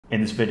In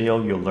this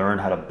video, you'll learn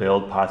how to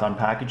build Python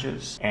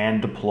packages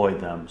and deploy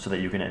them so that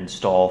you can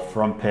install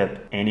from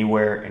pip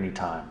anywhere,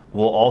 anytime.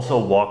 We'll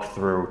also walk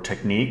through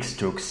techniques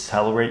to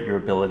accelerate your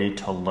ability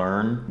to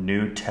learn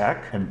new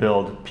tech and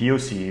build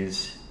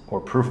POCs or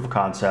proof of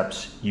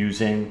concepts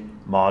using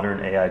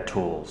modern AI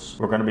tools.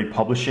 We're going to be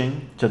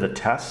publishing to the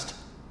test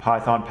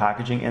Python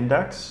packaging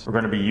index. We're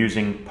going to be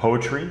using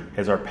Poetry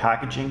as our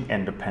packaging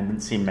and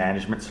dependency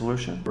management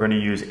solution. We're going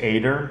to use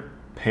AIDER,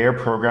 pair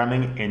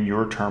programming in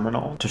your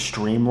terminal, to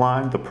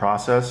streamline the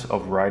process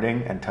of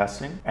writing and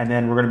testing. And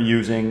then we're going to be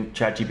using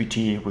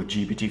ChatGPT with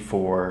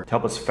GPT-4 to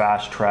help us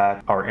fast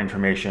track our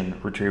information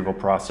retrieval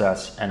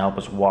process and help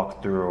us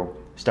walk through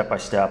step by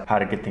step how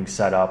to get things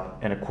set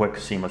up in a quick,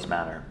 seamless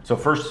manner. So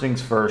first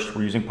things first,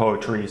 we're using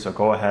Poetry. So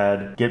go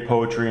ahead, get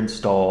Poetry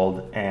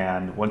installed,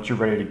 and once you're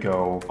ready to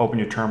go, open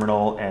your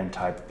terminal and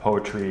type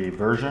Poetry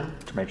version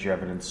to make sure you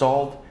have it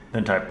installed.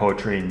 Then type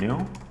Poetry new.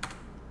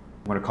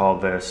 I'm going to call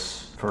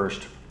this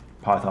first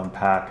Python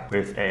pack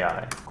with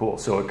AI. Cool,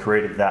 so it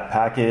created that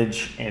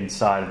package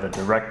inside of the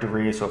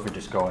directory. So if we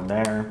just go in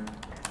there,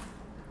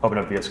 open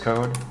up VS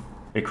Code,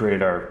 it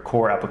created our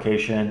core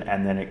application,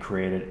 and then it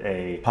created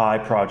a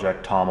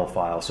PyProject TOML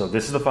file. So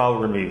this is the file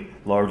we're going to be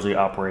largely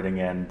operating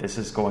in. This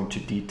is going to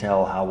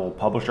detail how we'll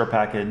publish our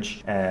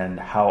package and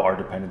how our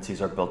dependencies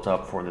are built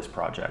up for this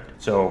project.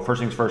 So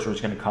first things first, we're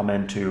just going to come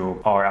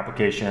into our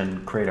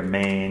application, create a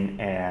main,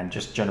 and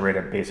just generate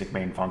a basic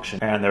main function.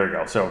 And there we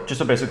go. So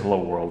just a basic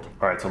hello world.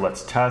 All right, so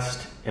let's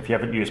test. If you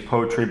haven't used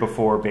Poetry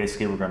before,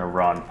 basically we're going to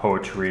run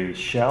Poetry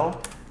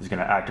shell. Is going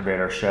to activate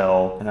our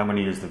shell, and I'm going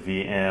to use the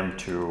VM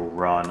to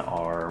run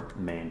our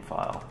main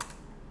file.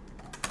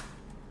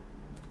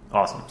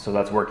 Awesome, so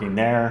that's working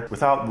there.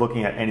 Without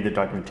looking at any of the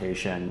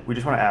documentation, we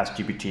just want to ask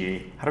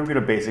GPT, how do we get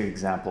a basic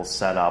example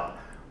set up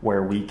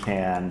where we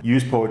can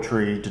use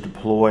Poetry to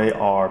deploy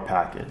our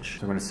package?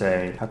 So I'm going to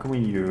say, how can we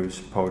use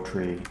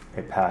Poetry,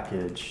 a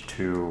package,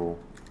 to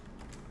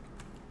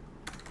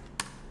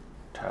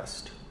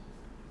test?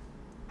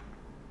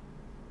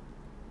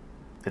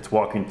 It's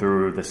walking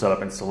through the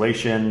setup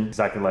installation.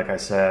 Exactly like I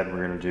said,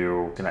 we're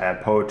gonna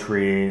add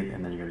Poetry,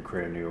 and then you're gonna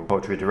create a new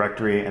Poetry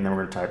directory, and then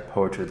we're gonna type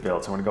Poetry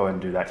build. So I'm gonna go ahead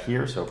and do that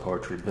here. So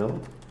Poetry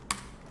build.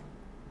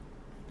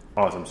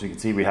 Awesome, so you can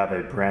see we have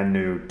a brand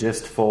new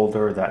dist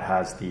folder that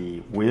has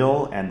the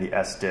wheel and the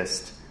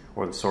sdist,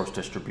 or the source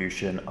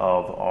distribution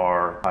of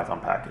our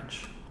Python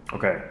package.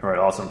 Okay, all right,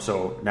 awesome.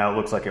 So now it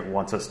looks like it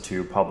wants us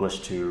to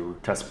publish to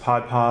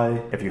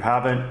testpypi. If you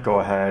haven't, go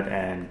ahead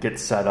and get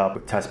set up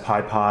with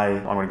testpypi.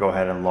 I'm gonna go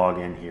ahead and log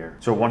in here.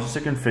 So it wants us to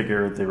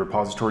configure the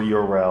repository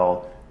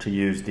URL to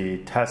use the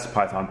test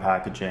Python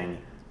packaging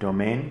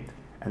domain,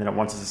 and then it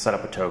wants us to set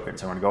up a token.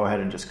 So I'm gonna go ahead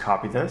and just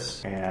copy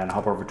this and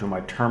hop over to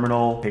my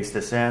terminal, paste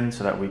this in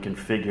so that we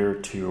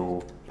configure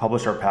to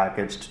publish our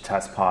package to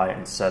testpy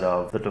instead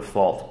of the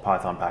default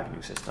Python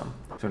packaging system.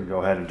 So I'm gonna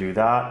go ahead and do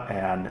that.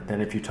 And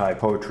then if you type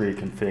Poetry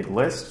config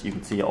list, you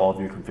can see all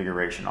of your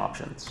configuration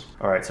options.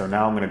 All right, so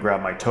now I'm gonna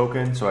grab my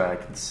token so I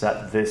can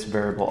set this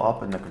variable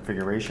up in the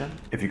configuration.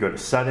 If you go to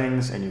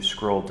settings and you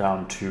scroll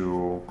down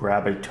to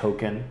grab a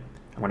token,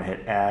 I'm gonna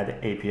hit add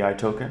API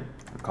token.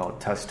 I'll call it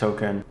test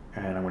token,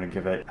 and I'm gonna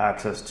give it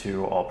access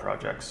to all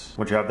projects.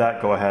 Once you have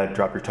that, go ahead,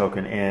 drop your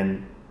token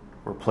in,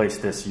 replace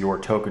this your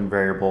token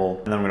variable,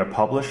 and then I'm gonna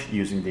publish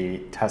using the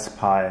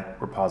testpy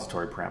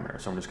repository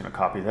parameter. So I'm just gonna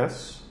copy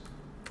this.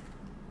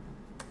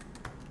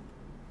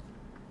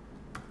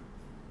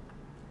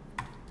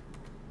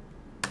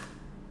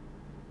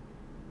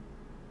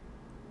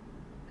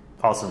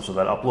 Awesome, so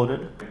that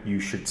uploaded.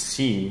 You should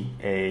see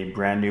a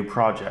brand new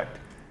project.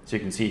 So you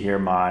can see here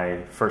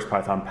my first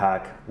Python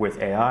pack with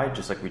AI,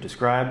 just like we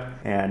described,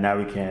 and now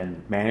we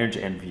can manage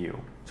and view.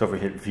 So if we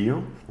hit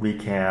view, we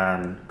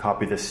can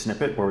copy this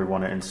snippet where we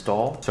want to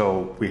install.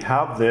 So we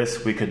have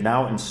this, we could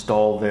now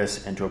install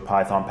this into a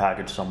Python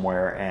package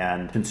somewhere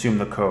and consume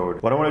the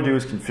code. What I want to do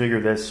is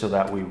configure this so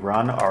that we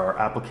run our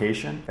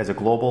application as a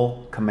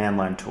global command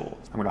line tool.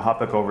 I'm going to hop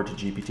back over to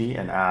GPT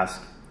and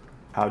ask,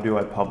 how do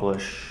I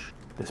publish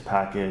this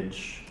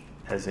package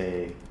as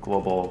a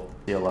global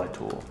CLI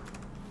tool?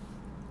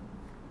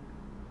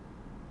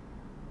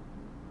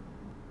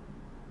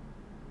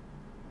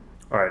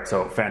 All right,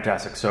 so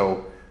fantastic.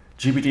 So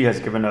GPT has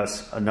given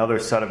us another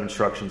set of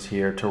instructions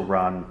here to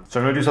run. So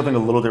I'm gonna do something a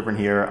little different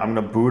here. I'm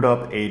gonna boot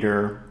up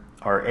AIDER,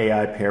 our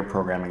AI pair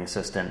programming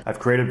assistant. I've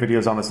created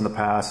videos on this in the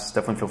past.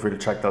 Definitely feel free to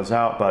check those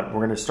out, but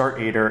we're gonna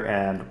start AIDER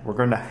and we're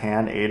gonna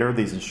hand AIDER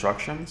these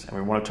instructions, and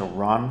we want it to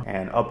run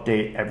and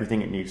update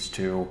everything it needs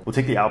to. We'll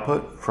take the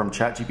output from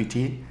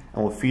ChatGPT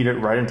and we'll feed it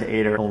right into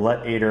AIDER and we'll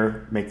let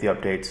AIDER make the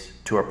updates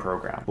to our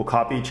program. We'll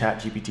copy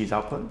ChatGPT's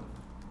output.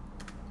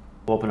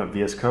 We'll open up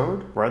VS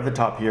Code. Right at the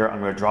top here, I'm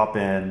going to drop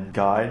in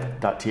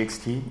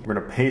guide.txt. We're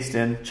going to paste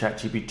in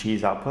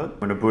ChatGPT's output. I'm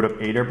going to boot up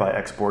AIDER by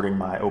exporting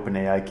my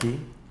OpenAI key.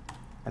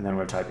 And then I'm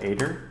going to type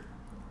AIDER.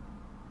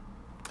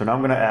 So now I'm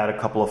going to add a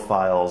couple of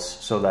files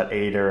so that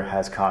AIDER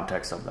has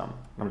context of them.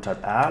 I'm going to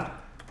type add.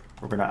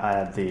 We're going to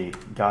add the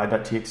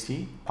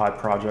guide.txt,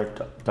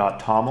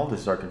 pyproject.toml.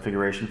 This is our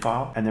configuration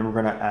file. And then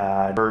we're going to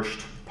add first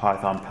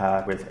Python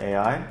pack with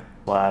AI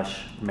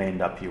 /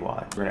 main.py.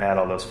 We're going to add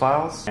all those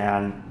files,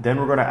 and then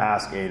we're going to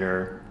ask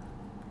AIDER,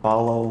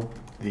 follow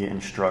the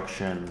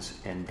instructions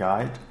in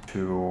guide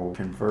to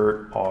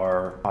convert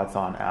our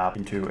Python app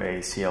into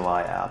a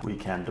CLI app we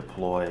can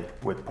deploy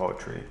with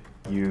Poetry.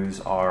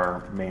 Use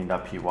our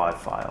main.py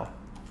file.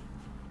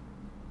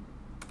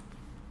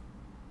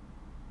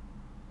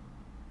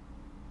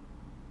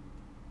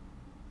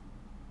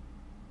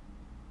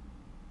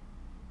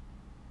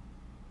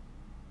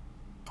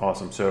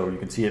 Awesome, so you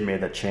can see it made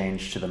that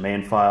change to the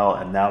main file,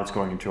 and now it's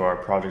going into our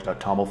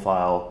project.toml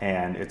file,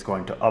 and it's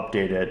going to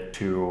update it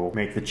to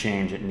make the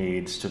change it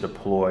needs to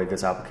deploy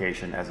this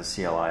application as a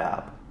CLI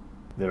app.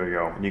 There we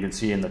go. And you can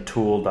see in the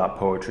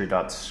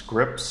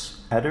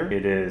tool.poetry.scripts header,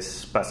 it is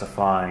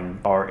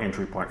specifying our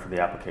entry point for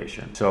the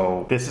application.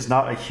 So this is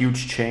not a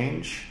huge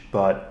change,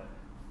 but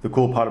the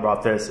cool part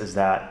about this is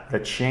that the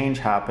change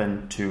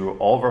happened to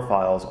all of our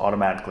files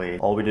automatically.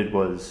 All we did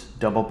was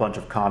dump a bunch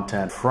of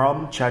content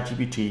from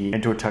ChatGPT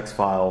into a text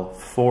file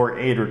for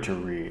AIDER to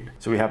read.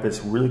 So we have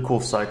this really cool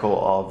cycle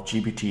of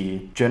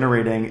GPT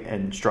generating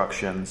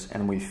instructions,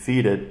 and we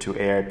feed it to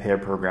AI pair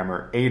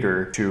programmer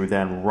AIDER to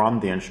then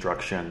run the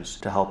instructions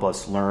to help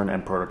us learn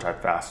and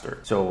prototype faster.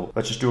 So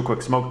let's just do a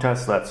quick smoke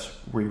test. Let's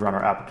rerun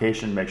our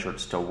application, make sure it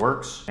still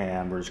works.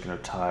 And we're just gonna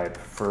type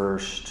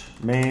first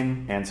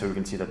main, and so we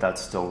can see that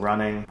that's still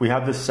running. We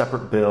have this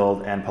separate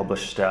build and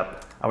publish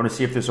step. I want to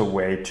see if there's a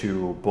way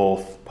to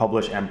both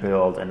publish and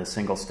build in a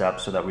single step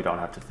so that we don't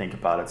have to think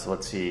about it. So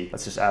let's see,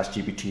 let's just ask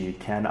GPT,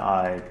 can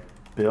I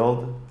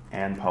build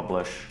and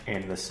publish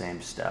in the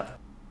same step?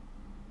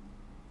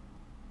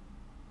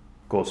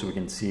 Cool, so we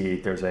can see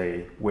there's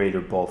a way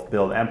to both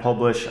build and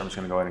publish. I'm just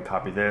gonna go ahead and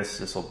copy this.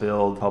 This will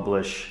build,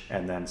 publish,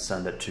 and then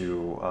send it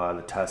to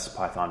the test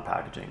Python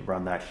packaging.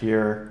 Run that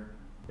here.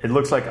 It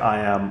looks like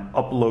I'm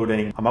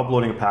uploading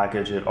a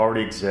package. It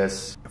already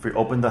exists. If we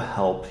open the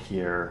help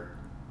here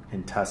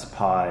in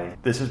testpy,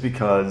 this is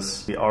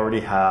because we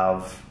already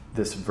have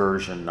this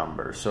version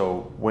number.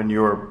 So when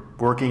you're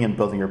working and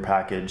building your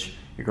package,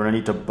 you're going to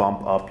need to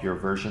bump up your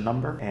version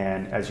number.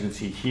 And as you can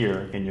see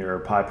here in your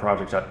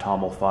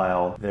pyproject.toml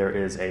file, there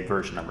is a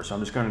version number. So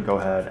I'm just going to go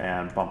ahead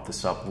and bump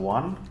this up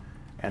 1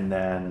 and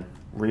then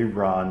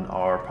rerun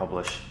our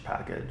publish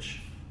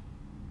package.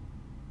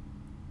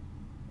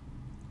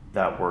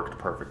 That worked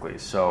perfectly.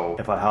 So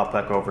if I hop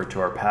back over to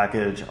our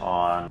package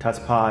on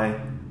testpy,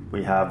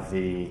 we have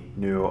the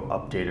new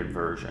updated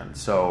version.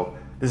 So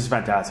this is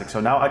fantastic.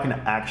 So now I can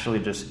actually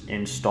just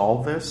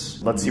install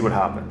this. Let's see what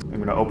happens. I'm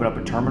gonna open up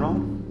a terminal.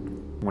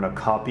 I'm gonna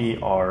copy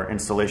our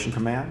installation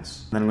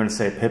commands. Then I'm gonna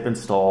say pip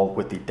install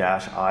with the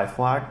 -i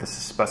flag. This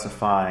is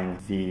specifying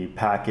the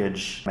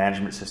package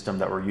management system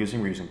that we're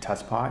using. We're using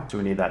testpy, so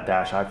we need that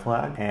 -i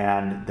flag.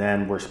 And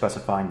then we're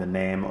specifying the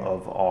name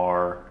of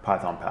our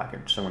Python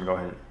package. So I'm gonna go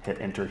ahead and hit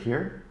enter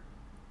here.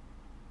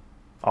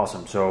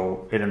 Awesome,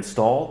 so it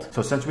installed.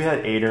 So since we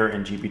had AIDER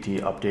and GPT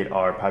update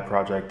our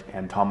PyProject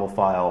and TOML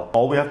file,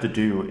 all we have to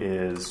do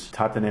is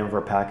type the name of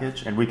our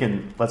package, and we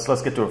can, let's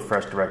get to a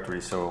fresh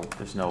directory so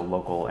there's no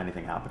local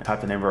anything happening.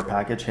 Type the name of our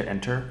package, hit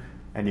enter,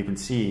 and you can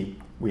see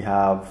we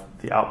have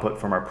the output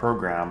from our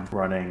program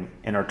running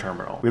in our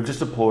terminal. We've just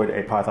deployed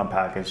a Python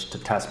package to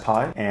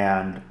testpy,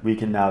 and we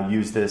can now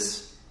use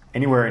this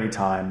anywhere,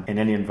 anytime, in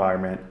any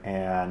environment,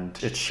 and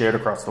it's shared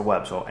across the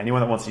web. So anyone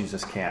that wants to use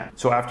this can.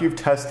 So after you've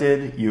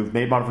tested, you've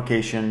made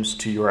modifications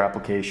to your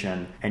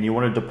application, and you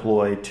want to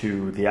deploy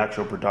to the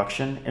actual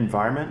production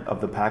environment of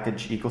the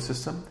package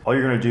ecosystem, all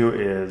you're going to do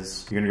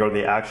is you're going to go to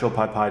the actual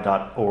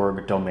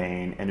pypi.org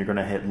domain, and you're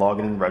going to hit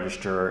login and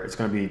register. It's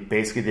going to be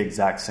basically the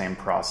exact same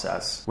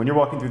process. When you're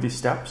walking through these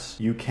steps,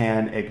 you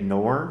can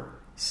ignore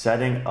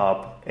setting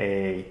up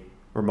a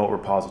remote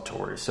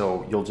repository.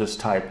 So you'll just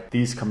type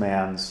these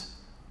commands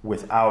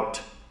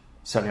without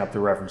setting up the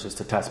references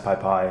to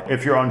testpypi.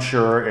 If you're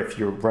unsure, if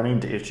you're running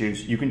into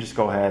issues, you can just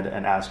go ahead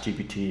and ask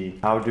GPT,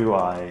 how do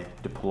I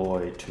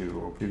deploy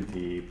to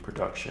the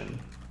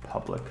production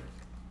public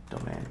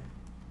domain?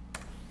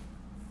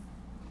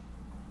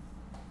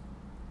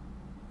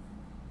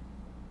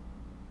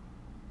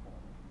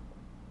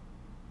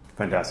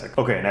 Fantastic.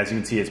 Okay, and as you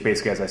can see, it's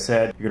basically, as I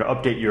said, you're gonna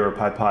update your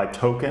PyPy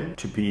token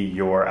to be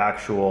your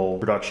actual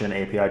production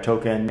API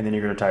token, and then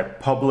you're gonna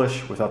type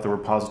publish without the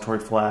repository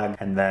flag,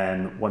 and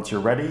then once you're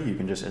ready, you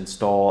can just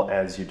install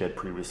as you did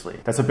previously.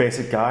 That's a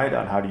basic guide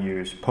on how to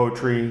use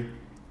Poetry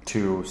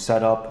to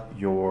set up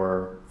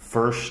your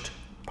first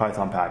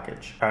Python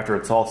package. After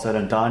it's all said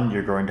and done,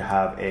 you're going to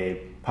have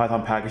a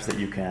Python package that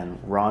you can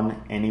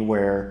run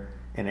anywhere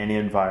in any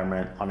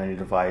environment, on any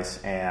device,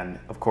 and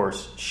of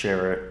course,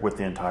 share it with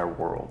the entire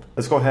world.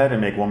 Let's go ahead and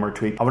make one more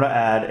tweak. I'm gonna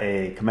add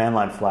a command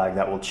line flag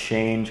that will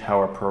change how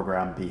our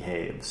program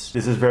behaves.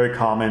 This is very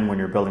common when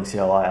you're building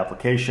CLI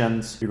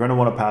applications. You're gonna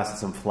wanna pass in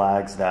some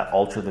flags that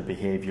alter the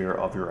behavior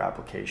of your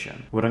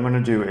application. What I'm gonna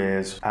do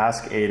is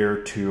ask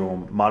AIDER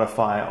to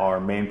modify our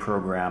main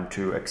program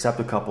to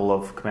accept a couple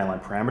of command line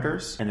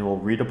parameters, and it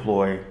will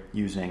redeploy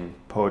using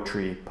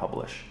Poetry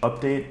publish.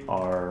 Update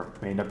our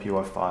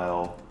main.py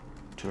file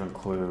to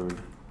include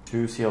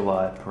Two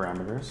CLI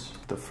parameters.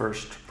 The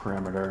first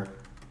parameter,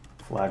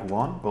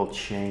 flag1, will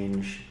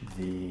change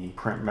the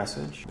print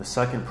message. The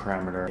second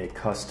parameter, a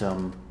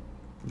custom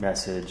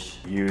message,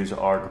 use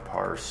arg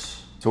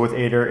parse. So with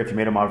AIDER, if you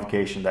made a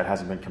modification that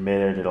hasn't been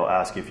committed, it'll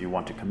ask you if you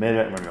want to commit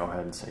it. I'm going to go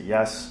ahead and say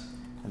yes,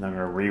 and then I'm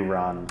going to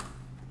rerun.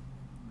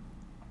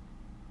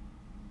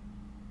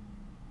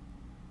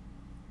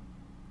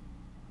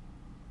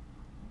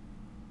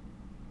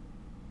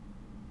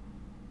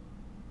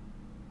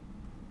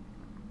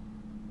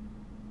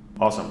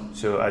 Awesome.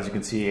 So as you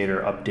can see,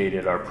 AIDER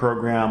updated our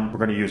program. We're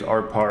going to use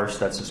arg parse.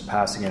 That's just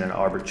passing in an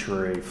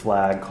arbitrary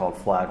flag called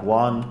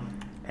flag1.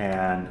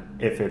 And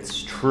if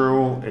it's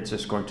true, it's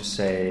just going to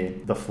say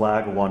the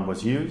flag1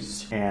 was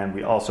used. And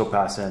we also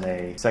pass in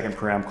a second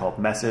param called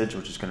message,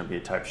 which is going to be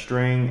a type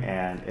string.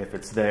 And if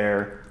it's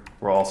there,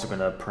 we're also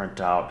going to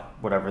print out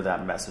whatever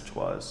that message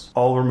was.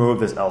 I'll remove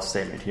this else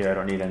statement here. I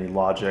don't need any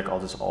logic. I'll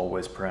just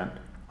always print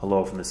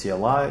hello from the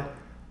CLI.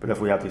 But if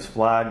we have these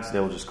flags, they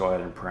will just go ahead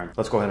and print.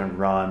 Let's go ahead and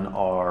run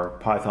our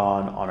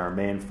Python on our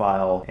main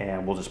file,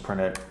 and we'll just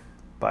print it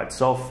by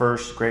itself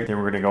first. Great. Then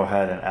we're going to go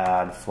ahead and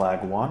add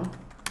flag1.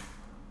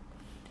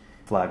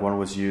 Flag1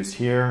 was used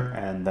here,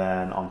 and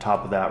then on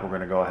top of that, we're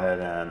going to go ahead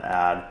and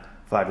add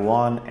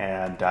flag1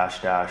 and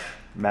dash dash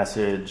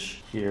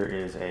message. Here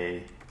is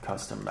a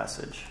custom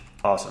message.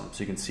 Awesome.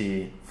 So you can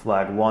see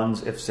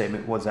flag1's if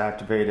statement was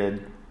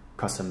activated,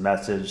 custom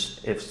message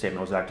if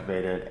statement was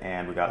activated,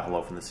 and we got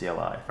hello from the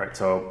CLI. Right,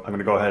 so I'm going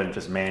to go ahead and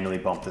just manually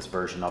bump this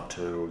version up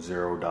to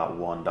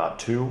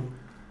 0.1.2,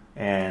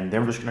 and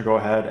then we're just going to go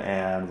ahead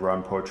and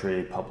run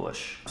poetry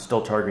publish.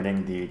 Still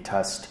targeting the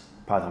test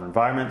Python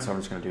environment, so I'm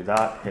just going to do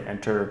that, hit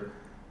enter,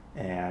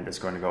 and it's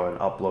going to go ahead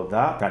and upload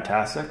that.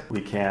 Fantastic.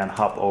 We can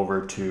hop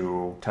over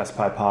to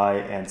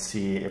testpypi and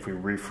see if we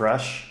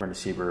refresh. We're going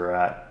to see we're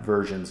at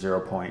version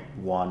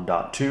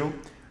 0.1.2.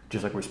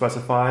 just like we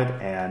specified.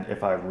 And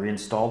if I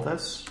reinstall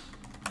this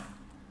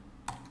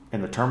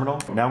in the terminal,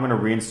 now I'm going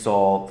to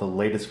reinstall the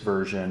latest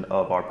version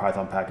of our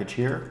Python package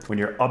here. When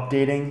you're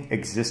updating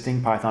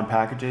existing Python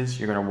packages,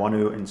 you're going to want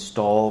to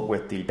install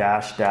with the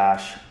dash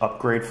dash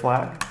upgrade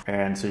flag.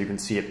 And so you can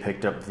see it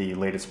picked up the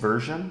latest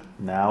version.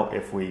 Now,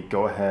 if we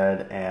go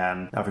ahead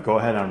and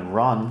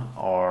run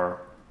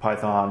our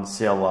Python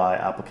CLI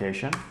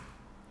application,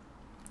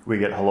 we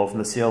get hello from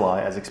the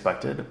CLI as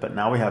expected, but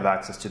now we have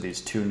access to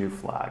these two new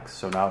flags.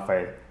 So now if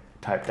I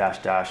type dash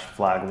dash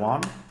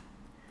flag1,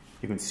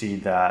 you can see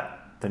that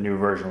the new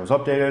version was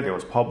updated, it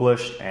was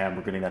published, and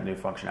we're getting that new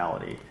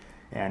functionality.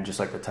 And just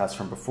like the test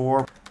from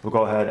before, we'll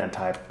go ahead and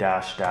type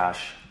dash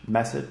dash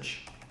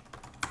message.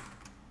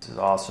 This is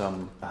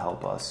awesome to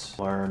help us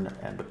learn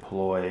and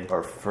deploy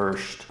our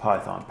first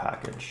Python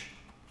package.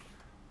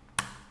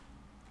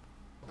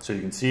 So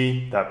you can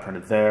see that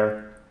printed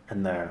there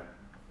and there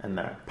and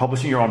there.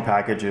 Publishing your own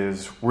package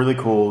is really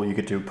cool. You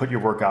get to put your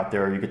work out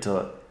there. You get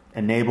to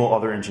enable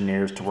other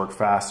engineers to work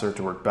faster,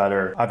 to work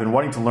better. I've been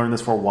wanting to learn this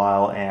for a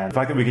while, and the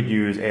fact that we could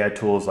use AI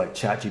tools like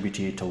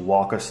ChatGPT to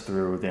walk us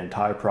through the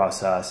entire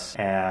process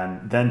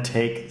and then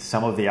take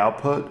some of the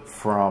output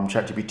from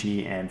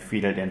ChatGPT and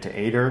feed it into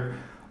AIDER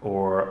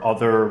or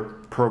other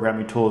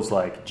programming tools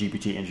like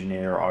GPT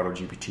Engineer,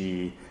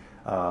 AutoGPT,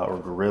 or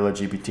Gorilla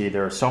GPT.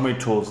 There are so many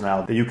tools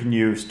now that you can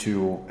use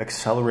to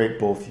accelerate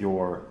both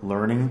your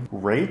learning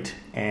rate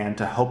and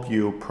to help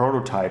you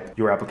prototype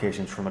your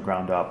applications from the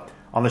ground up.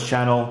 On this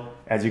channel,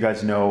 as you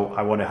guys know,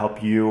 I want to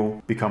help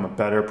you become a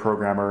better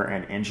programmer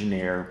and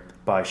engineer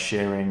by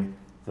sharing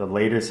the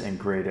latest and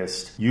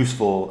greatest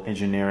useful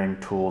engineering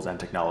tools and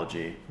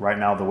technology. Right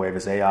now, the wave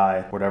is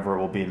AI. Whatever it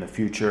will be in the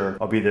future,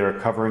 I'll be there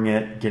covering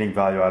it, getting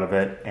value out of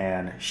it,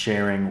 and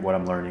sharing what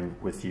I'm learning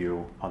with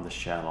you on this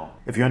channel.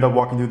 If you end up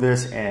walking through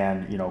this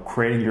and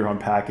creating your own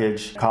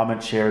package,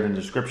 comment, share it in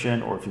the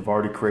description, or if you've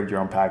already created your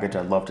own package,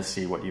 I'd love to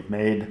see what you've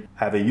made.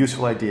 I have a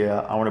useful idea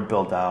I want to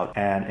build out,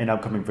 and in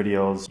upcoming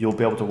videos, you'll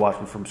be able to watch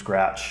me from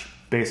scratch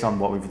based on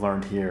what we've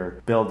learned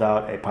here, build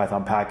out a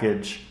Python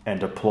package and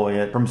deploy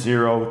it from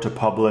zero to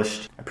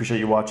published. I appreciate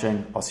you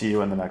watching. I'll see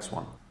you in the next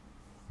one.